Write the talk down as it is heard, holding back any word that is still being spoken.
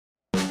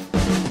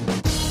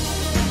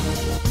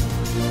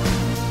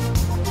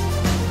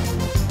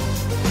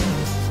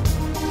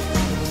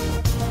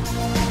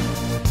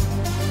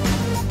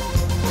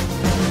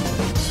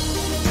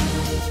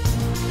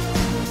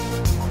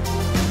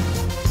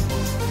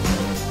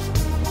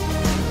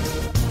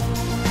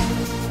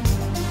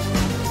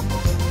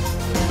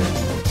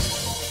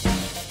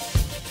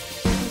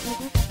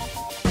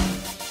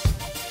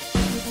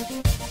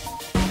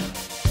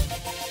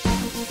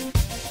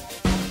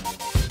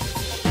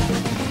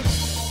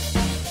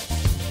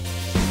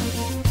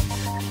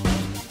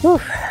Whew.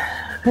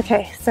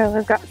 Okay, so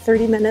I've got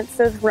 30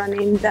 minutes of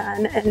running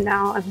done, and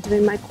now I'm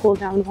doing my cool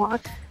down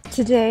walk.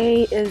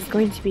 Today is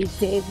going to be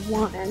day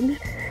one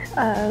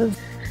of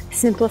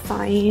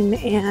simplifying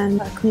and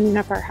cleaning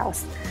up our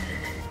house.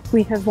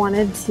 We have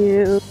wanted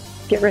to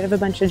get rid of a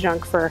bunch of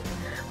junk for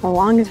a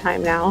long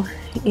time now,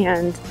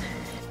 and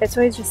it's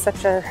always just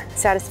such a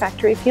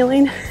satisfactory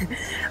feeling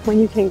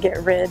when you can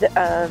get rid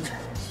of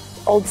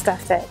old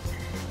stuff that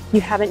you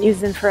haven't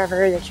used in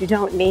forever, that you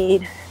don't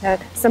need, that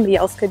somebody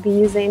else could be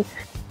using,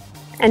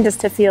 and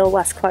just to feel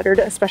less cluttered,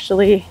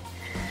 especially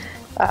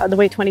the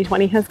way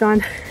 2020 has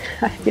gone.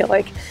 I feel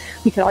like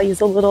we could all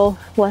use a little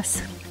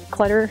less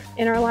clutter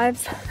in our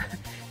lives,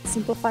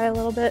 simplify a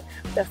little bit.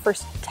 The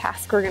first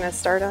task we're gonna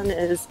start on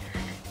is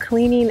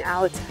cleaning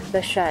out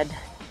the shed,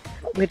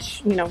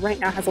 which, you know, right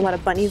now has a lot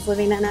of bunnies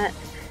living in it,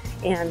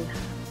 and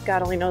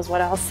God only knows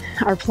what else.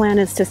 Our plan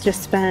is to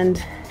just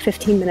spend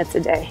 15 minutes a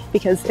day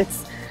because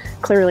it's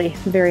clearly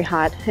very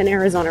hot in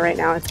Arizona right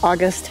now. It's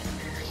August.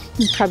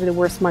 It's probably the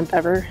worst month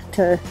ever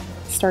to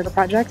start a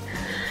project,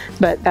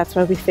 but that's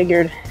why we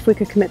figured if we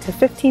could commit to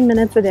 15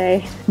 minutes a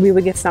day, we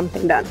would get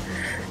something done.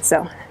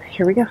 So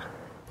here we go.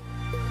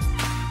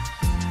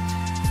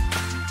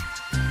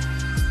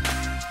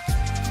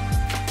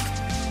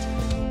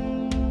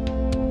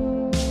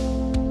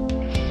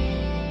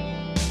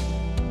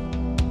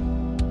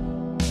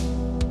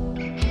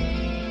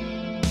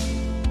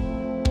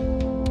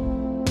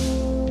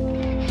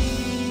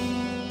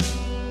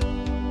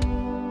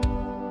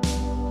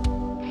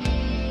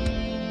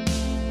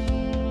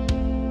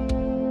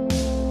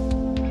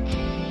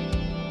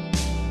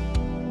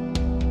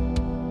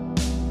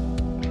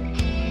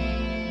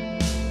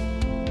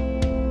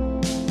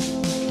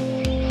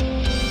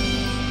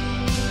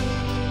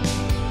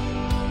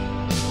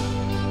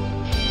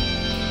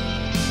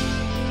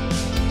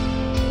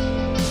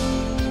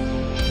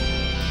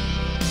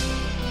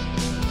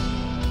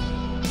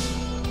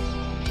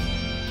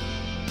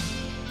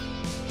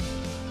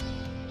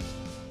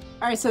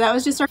 All right, so that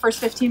was just our first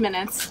 15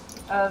 minutes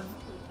of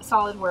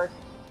solid work.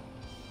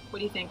 What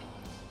do you think?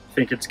 I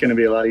think it's going to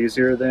be a lot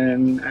easier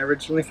than I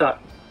originally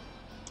thought.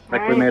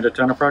 Like, we made a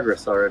ton of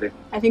progress already.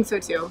 I think so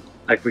too.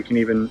 Like, we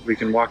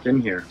can walk in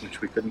here,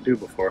 which we couldn't do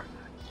before.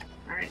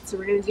 All right, so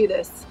we're going to do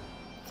this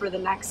for the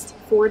next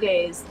 4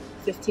 days,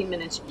 15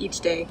 minutes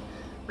each day.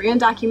 We're going to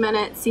document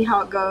it, see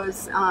how it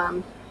goes,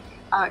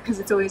 because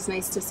it's always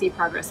nice to see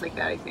progress like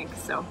that, I think.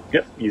 So.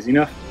 Yep, easy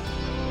enough.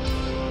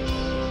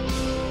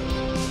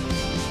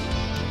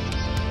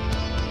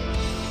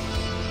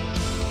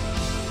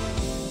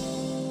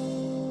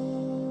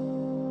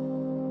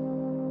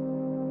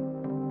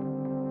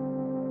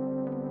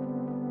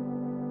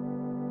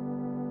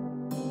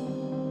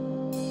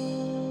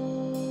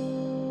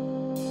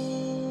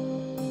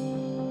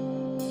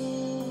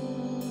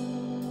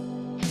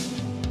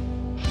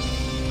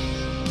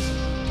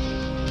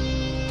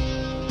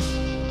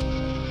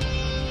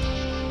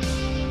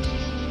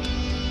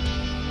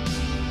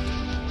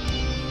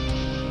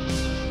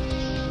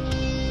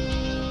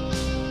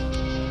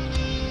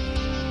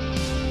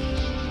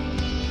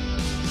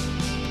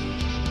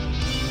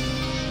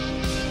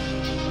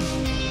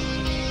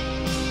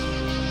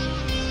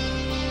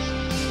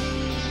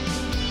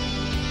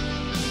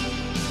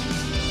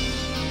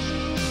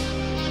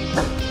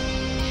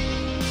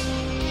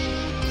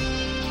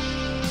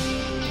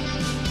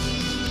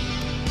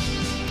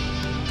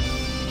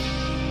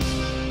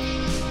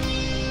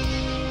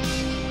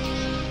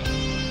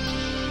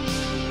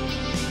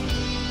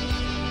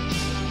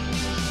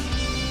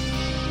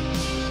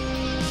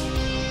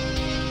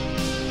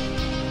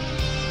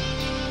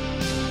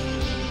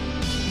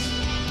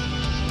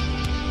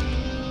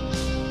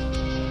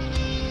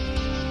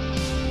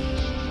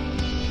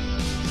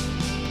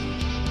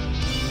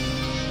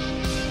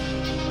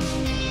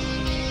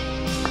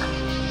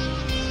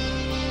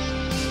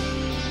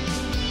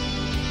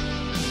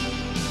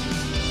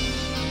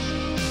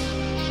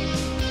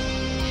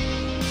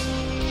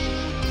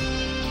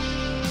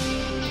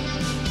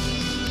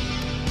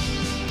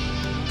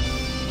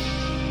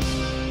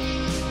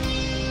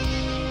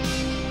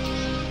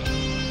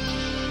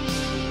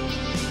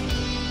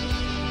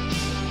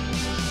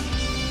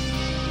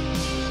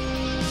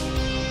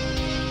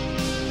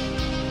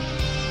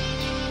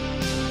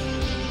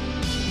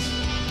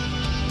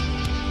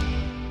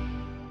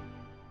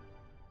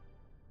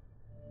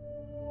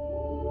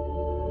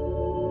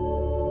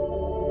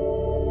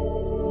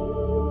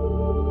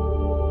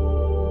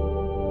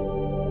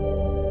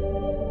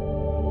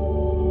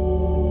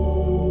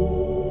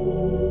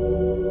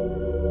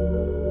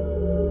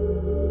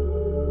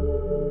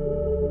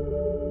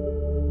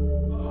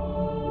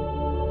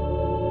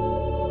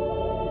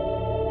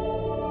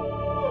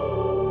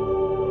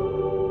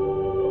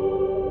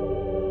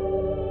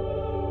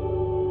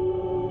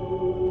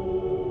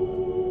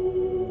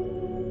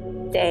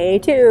 Day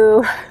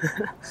two.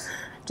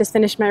 Just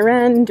finished my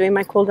run, doing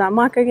my cool down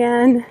walk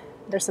again.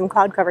 There's some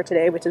cloud cover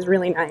today, which is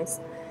really nice.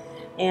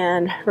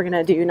 And we're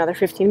gonna do another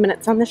 15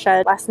 minutes on the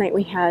shed. Last night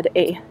we had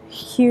a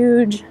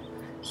huge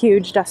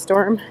huge dust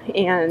storm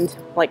and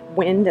like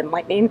wind and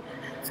lightning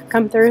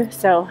come through.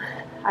 So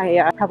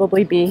I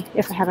probably be,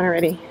 if I haven't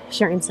already,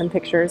 sharing some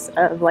pictures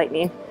of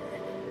lightning.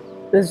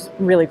 It was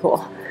really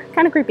cool,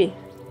 kind of creepy.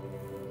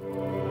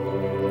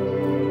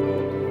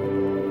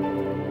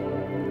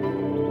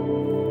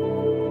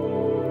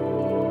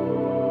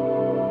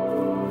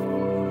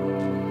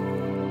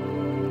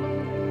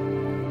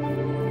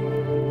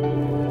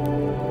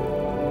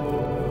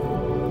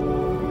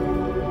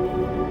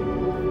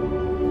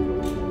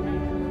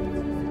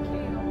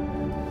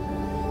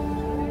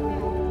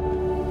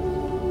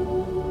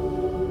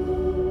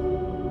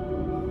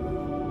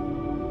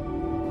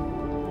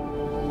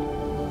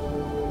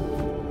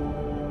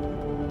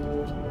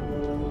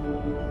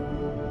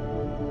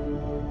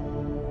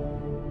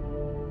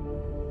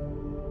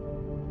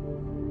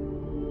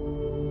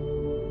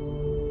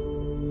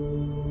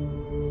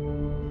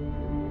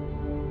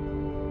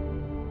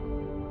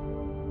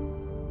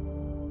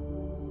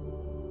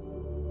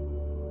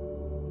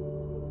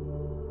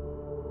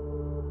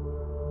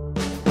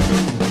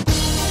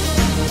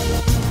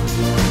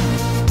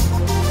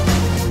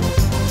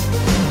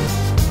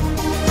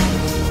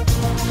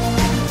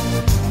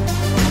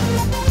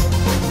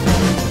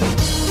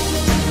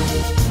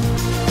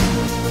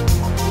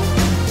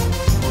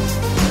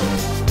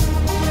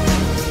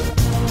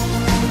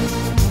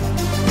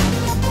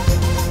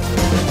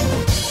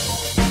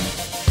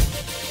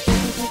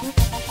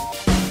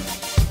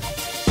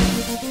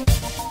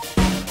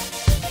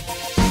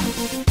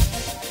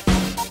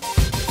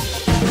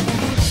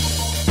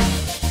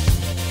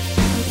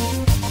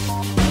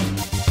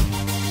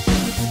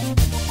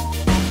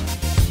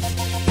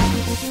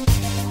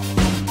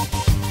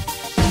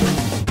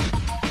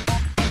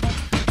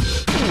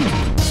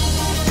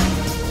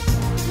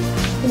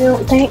 No,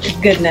 thank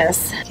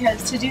goodness.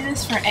 Because to do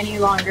this for any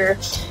longer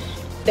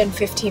than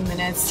 15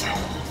 minutes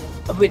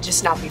would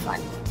just not be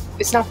fun.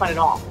 It's not fun at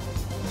all.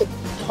 The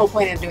whole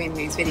point of doing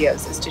these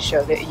videos is to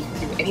show that you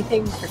can do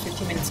anything for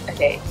 15 minutes a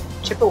day,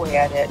 chip away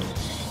at it,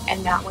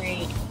 and that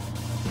way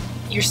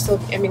you're still,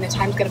 I mean, the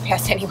time's gonna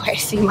pass anyway,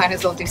 so you might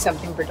as well do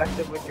something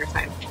productive with your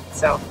time.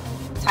 So,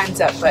 time's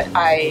up, but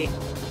I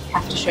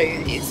have to show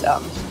you these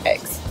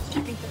eggs.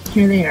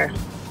 Here they are.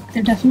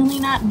 They're definitely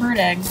not bird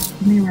eggs.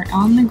 They were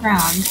on the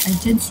ground. I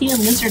did see a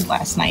lizard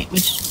last night,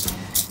 which,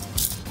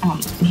 I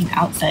mean,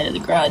 outside of the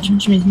garage,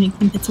 which makes me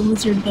think it's a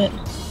lizard, but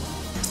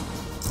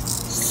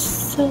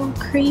so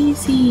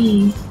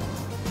crazy.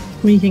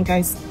 What do you think,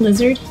 guys?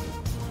 Lizard?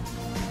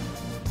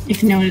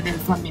 If you know what it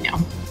is, let me know.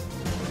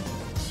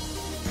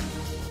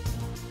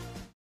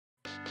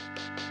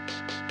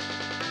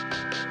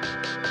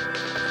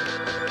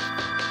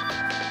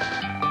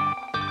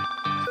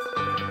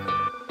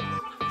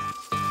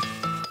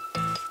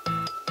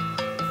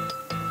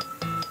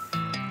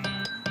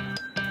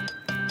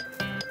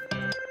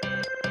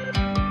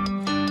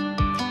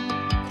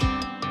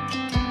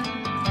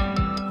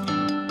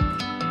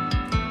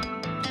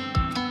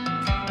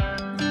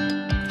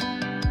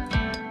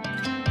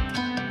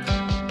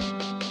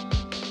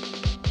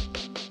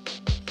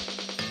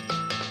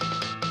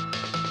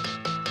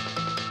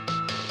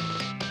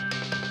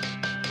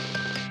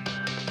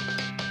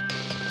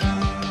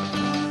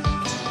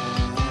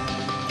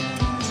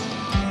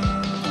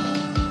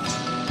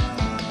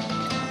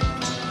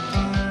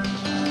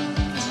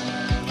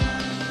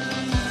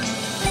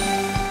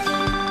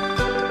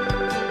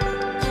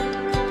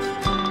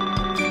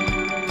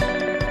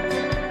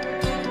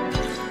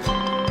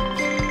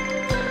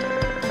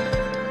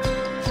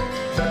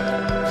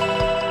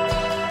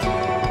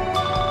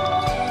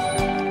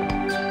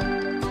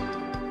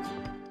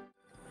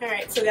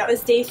 So that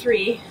was day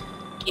 3.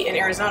 In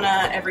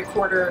Arizona, every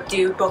quarter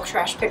do bulk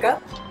trash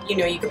pickup. You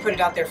know, you can put it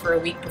out there for a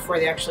week before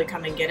they actually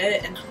come and get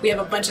it. And we have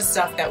a bunch of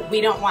stuff that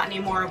we don't want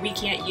anymore, we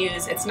can't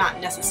use. It's not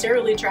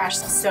necessarily trash,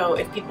 so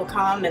if people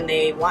come and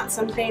they want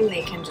something,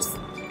 they can just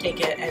take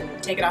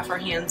it off our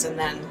hands, and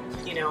then,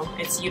 you know,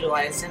 it's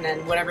utilized. And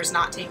then whatever's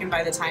not taken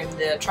by the time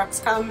the trucks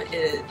come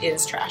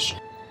is trash.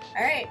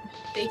 All right,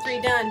 day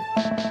 3 done.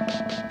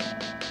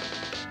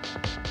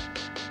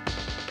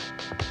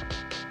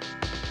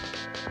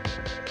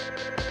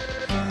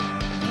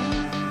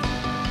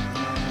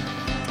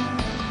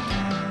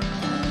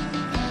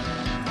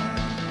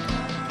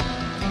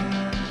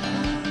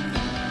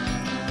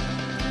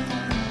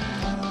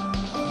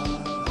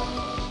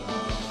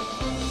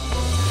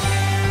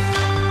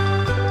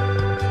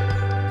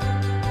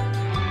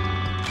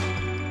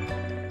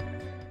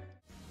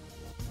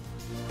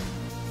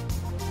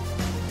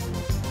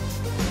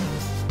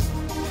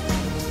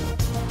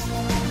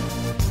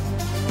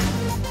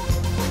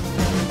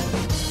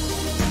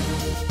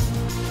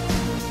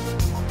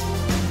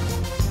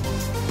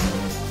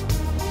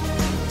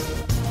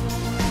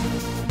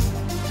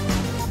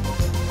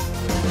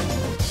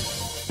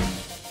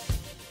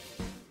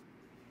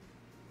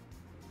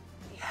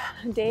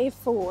 Day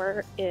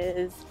 4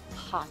 is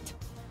hot.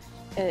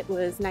 It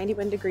was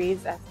 91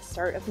 degrees at the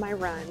start of my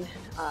run.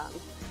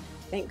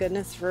 Thank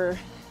goodness for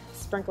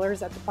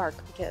sprinklers at the park,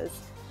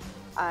 because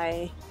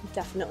I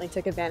definitely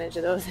took advantage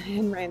of those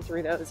and ran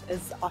through those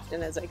as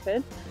often as I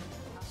could.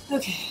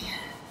 Okay,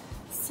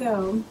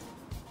 so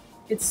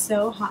it's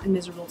so hot and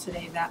miserable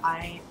today that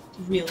I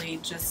really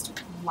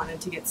just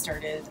wanted to get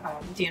started.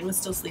 Dan was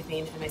still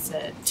sleeping and I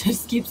said,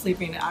 just keep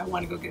sleeping. I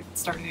want to go get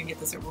started and get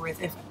this over with.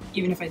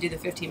 Even if I do the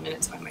 15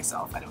 minutes by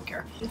myself, I don't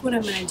care. I think what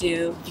I'm going to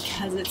do,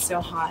 because it's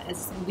so hot,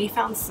 is we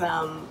found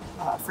some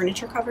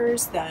furniture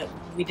covers that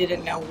we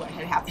didn't know what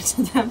had happened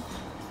to them.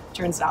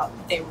 Turns out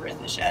they were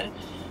in the shed.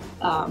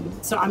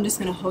 So I'm just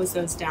going to hose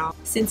those down.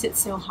 Since it's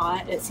so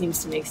hot, it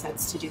seems to make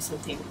sense to do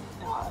something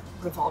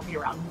revolving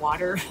around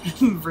water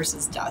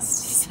versus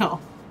dust. So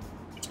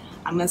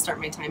I'm going to start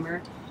my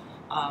timer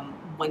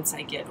once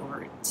I get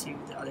over to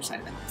the other side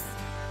of the house.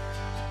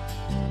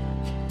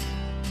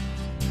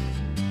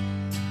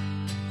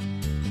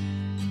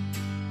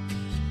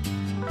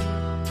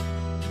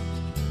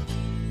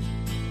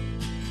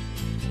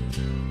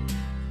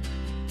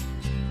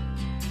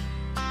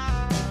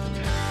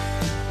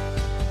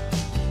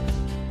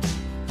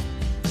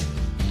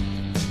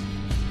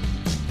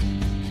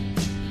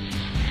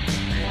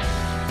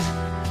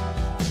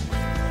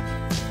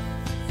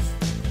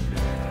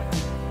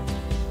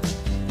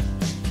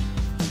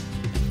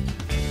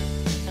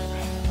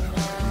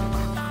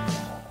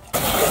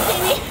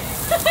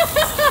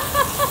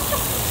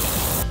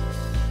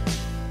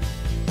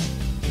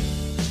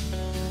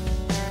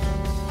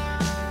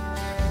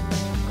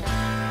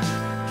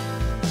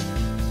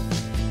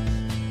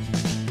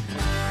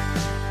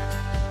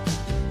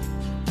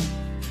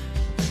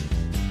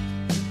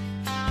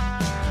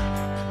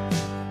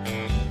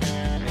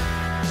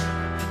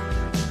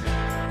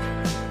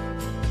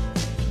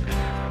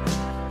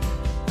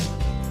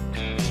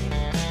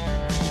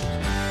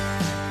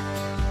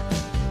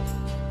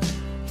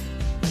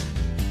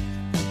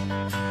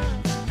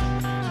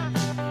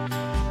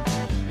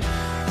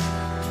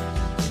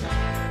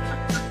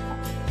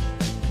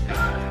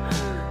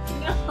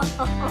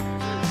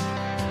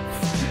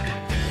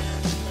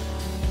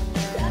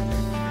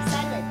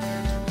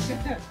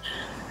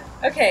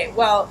 Okay,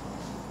 well,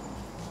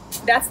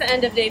 that's the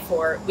end of day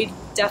 4. We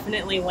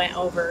definitely went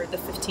over the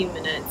 15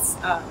 minutes,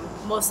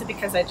 mostly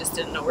because I just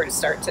didn't know where to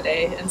start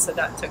today, and so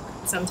that took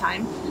some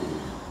time.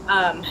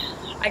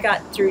 I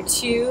got through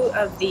 2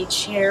 of the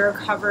chair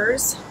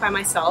covers by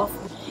myself,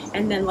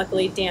 and then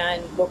luckily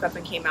Dan woke up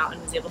and came out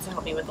and was able to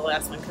help me with the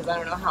last one, because I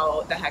don't know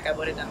how the heck I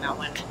would have done that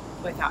one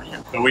without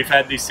him. But we've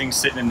had these things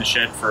sitting in the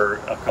shed for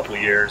a couple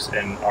of years,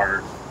 and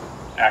our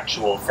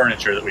actual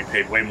furniture that we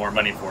paid way more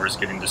money for is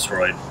getting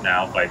destroyed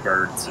now by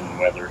birds and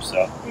weather,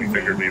 so we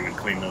figured we would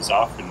clean those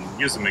off and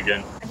use them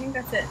again. I think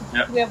that's it.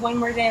 Yep. We have one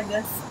more day of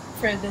this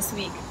for this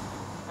week.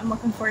 I'm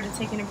looking forward to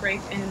taking a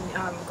break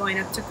and going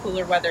up to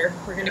cooler weather.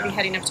 We're going to be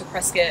heading up to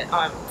Prescott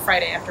on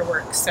Friday after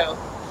work, so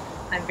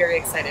I'm very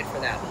excited for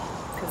that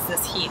because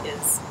this heat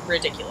is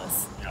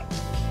ridiculous. Yeah.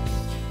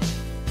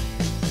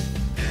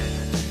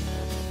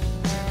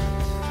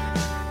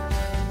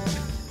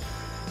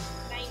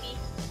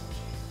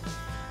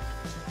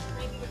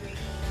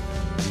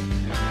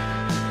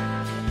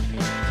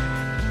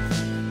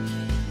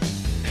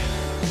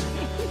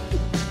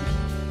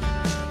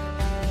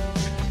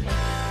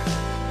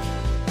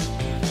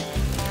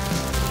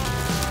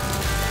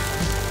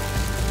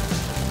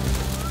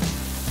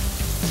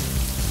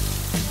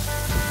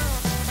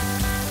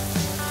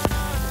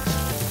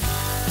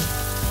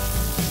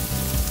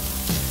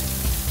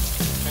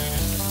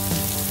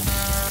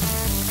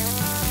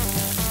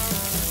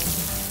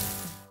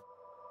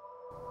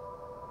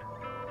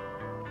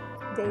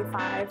 Day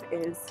 5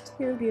 is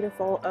too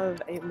beautiful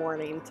of a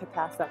morning to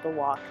pass up a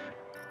walk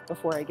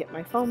before I get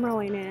my foam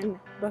rolling in,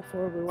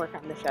 before we work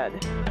on the shed.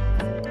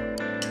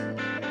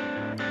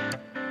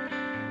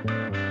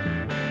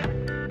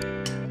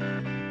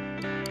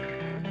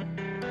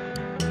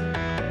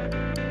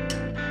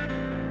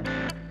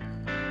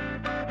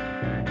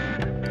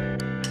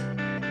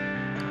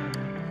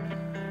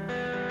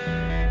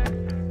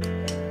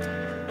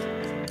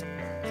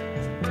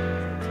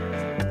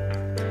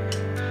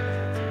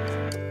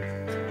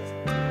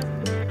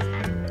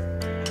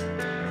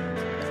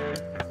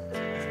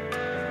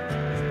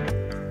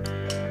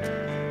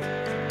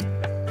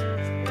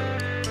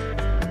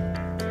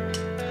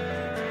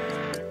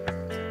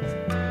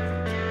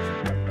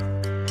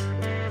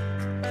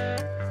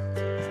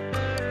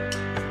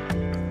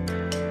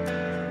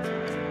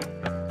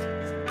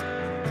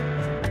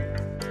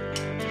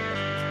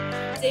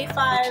 Day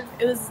 5,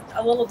 it was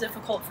a little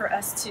difficult for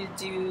us to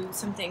do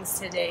some things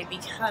today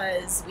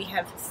because we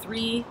have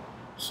 3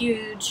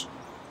 huge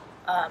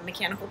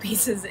mechanical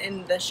pieces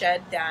in the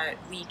shed that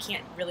we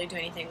can't really do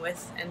anything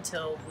with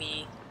until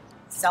we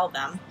sell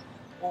them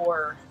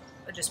or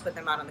just put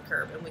them out on the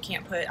curb, and we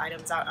can't put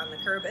items out on the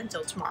curb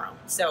until tomorrow.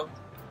 So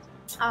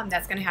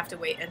that's going to have to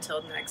wait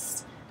until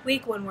next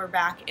week when we're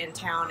back in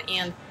town,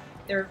 and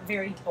they're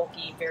very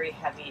bulky, very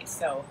heavy,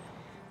 so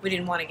we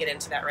didn't want to get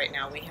into that right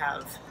now. We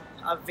have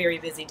a very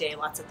busy day,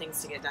 lots of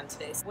things to get done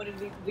today. So what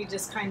did we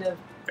just kind of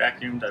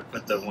Vacuumed, I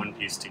put the one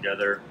piece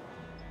together,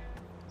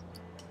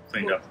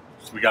 cleaned up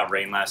We got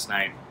rain last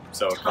night,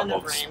 so a Ton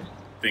couple of rain.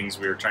 things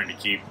we were trying to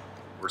keep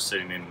were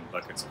sitting in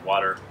buckets of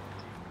water,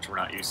 which we're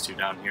not used to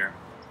down here.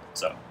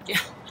 So Yeah,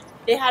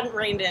 it hadn't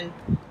rained in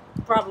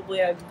probably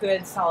a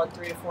good solid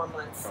 3 to 4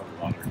 months. probably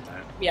longer than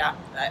that. Yeah,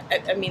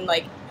 I mean,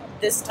 like,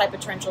 this type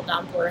of torrential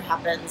downpour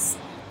happens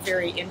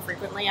very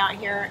infrequently out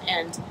here,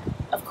 and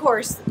of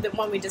course,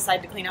 when we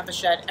decide to clean out the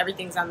shed,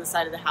 everything's on the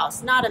side of the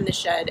house, not in the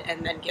shed,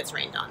 and then gets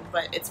rained on.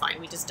 But it's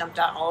fine. We just dumped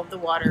out all of the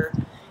water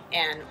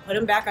and put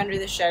them back under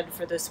the shed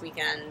for this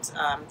weekend.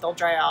 They'll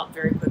dry out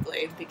very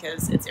quickly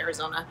because it's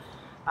Arizona.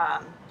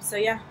 So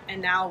yeah,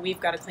 and now we've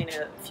got to clean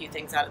a few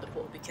things out of the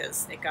pool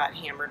because it got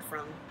hammered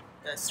from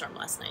the storm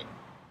last night.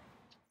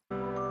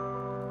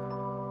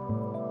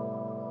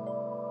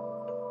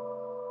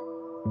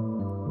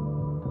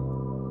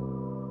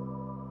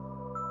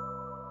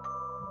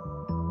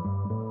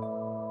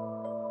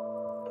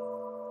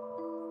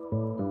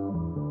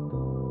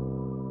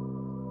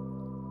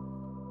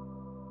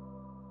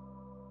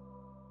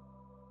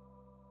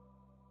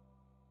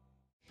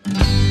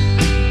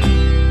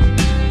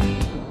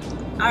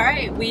 All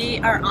right, we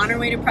are on our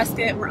way to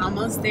Prescott. We're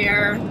almost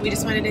there. We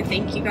just wanted to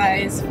thank you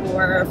guys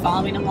for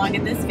following along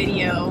in this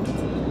video.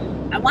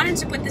 I wanted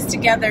to put this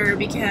together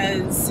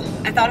because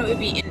I thought it would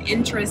be an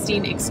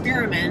interesting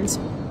experiment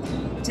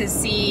to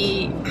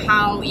see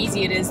how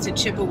easy it is to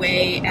chip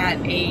away at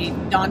a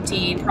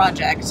daunting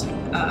project,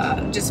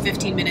 just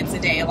 15 minutes a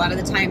day. A lot of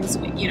the times,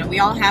 we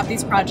all have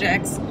these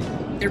projects.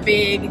 They're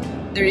big.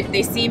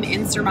 They seem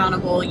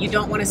insurmountable. You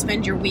don't want to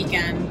spend your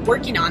weekend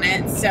working on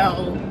it,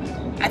 so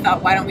I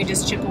thought, why don't we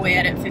just chip away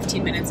at it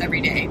 15 minutes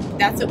every day?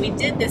 That's what we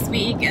did this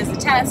week as a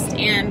test,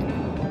 and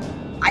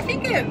I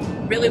think it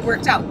really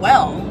worked out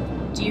well.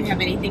 Do you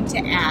have anything to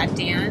add,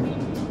 Dan?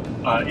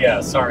 Yeah,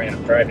 sorry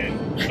I'm driving,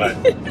 but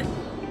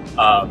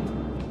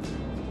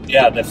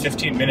yeah, the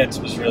 15 minutes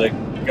was really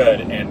good,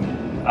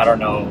 and I don't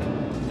know,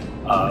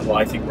 well,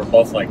 I think we're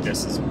both like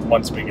this, is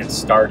once we get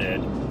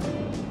started,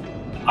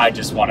 I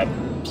just want to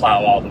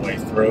plow all the way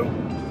through.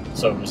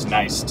 So it was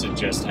nice to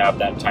just have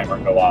that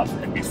timer go off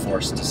and be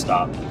forced to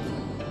stop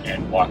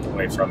and walk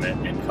away from it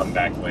and come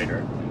back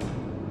later.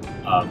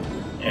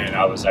 And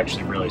I was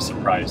actually really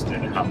surprised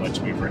at how much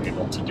we were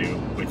able to do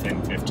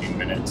within 15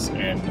 minutes.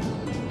 And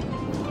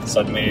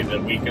suddenly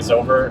the week is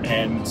over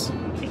and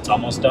it's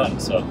almost done.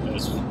 So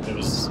it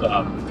was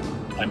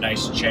a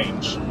nice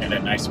change and a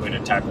nice way to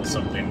tackle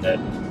something that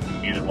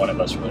neither one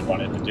of us really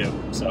wanted to do.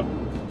 So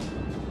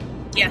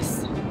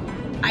Yes,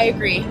 I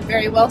agree.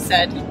 Very well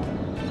said.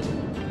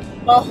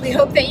 Well, we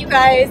hope that you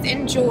guys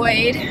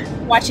enjoyed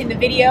watching the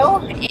video,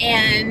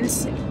 and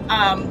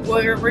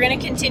we're going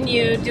to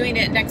continue doing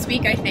it next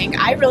week, I think.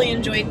 I really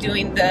enjoyed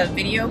doing the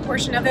video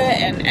portion of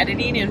it and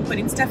editing and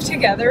putting stuff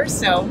together,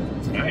 so...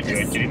 I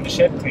enjoyed getting the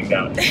shed cleaned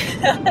out.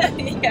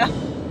 Yeah.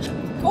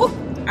 Cool.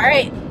 All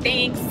right.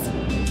 Thanks.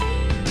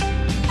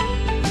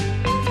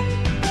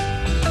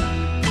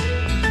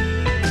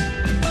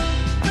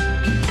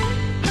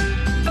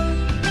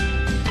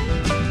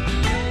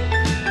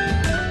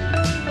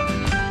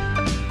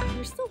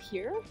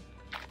 Here?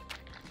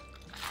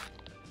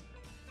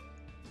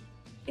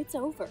 It's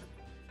over.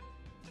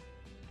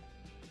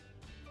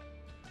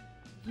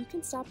 You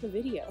can stop the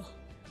video,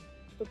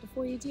 but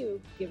before you do,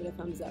 give it a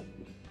thumbs up.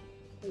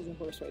 There's a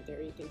horse right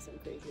there, he thinks I'm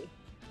crazy.